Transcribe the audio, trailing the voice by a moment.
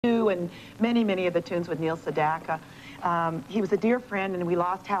And many of the tunes with Neil Sedaka. He was a dear friend, and we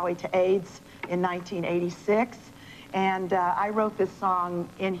lost Howie to AIDS in 1986. And I wrote this song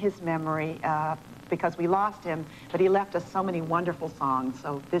in his memory because we lost him, but he left us so many wonderful songs.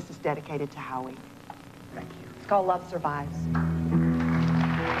 So this is dedicated to Howie. Thank you. It's called Love Survives.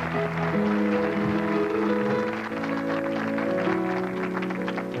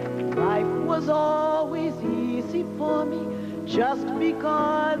 Life was always easy for me just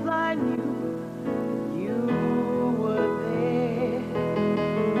because I knew you were there.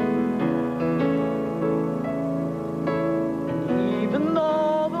 And even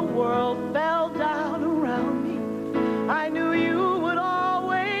though the world fell down around me, I knew you would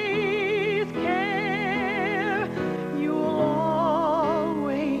always care. You will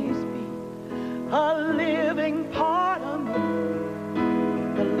always be a living part of me.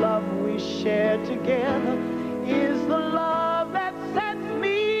 The love we share together is the love that sets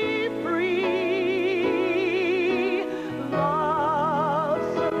me free. Love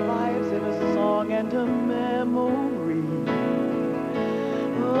survives in a song and a memory.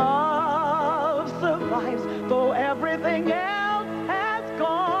 Love survives though everything else has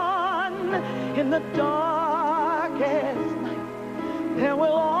gone. In the darkest night, there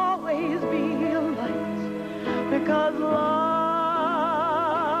will always be a light, because love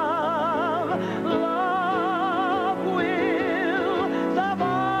will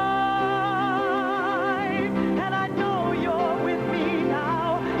survive. And I know you're with me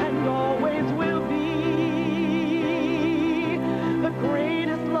now and always will be. The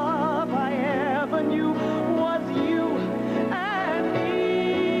greatest love I ever knew was you and me.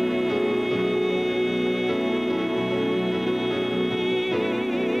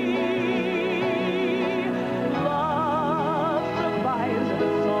 Love survives in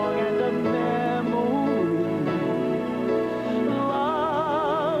a song and a memory.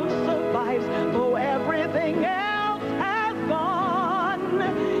 Love survives though everything else has gone.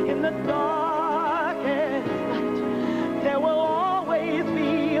 In the darkest night, there will always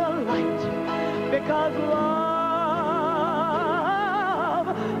be a light, because love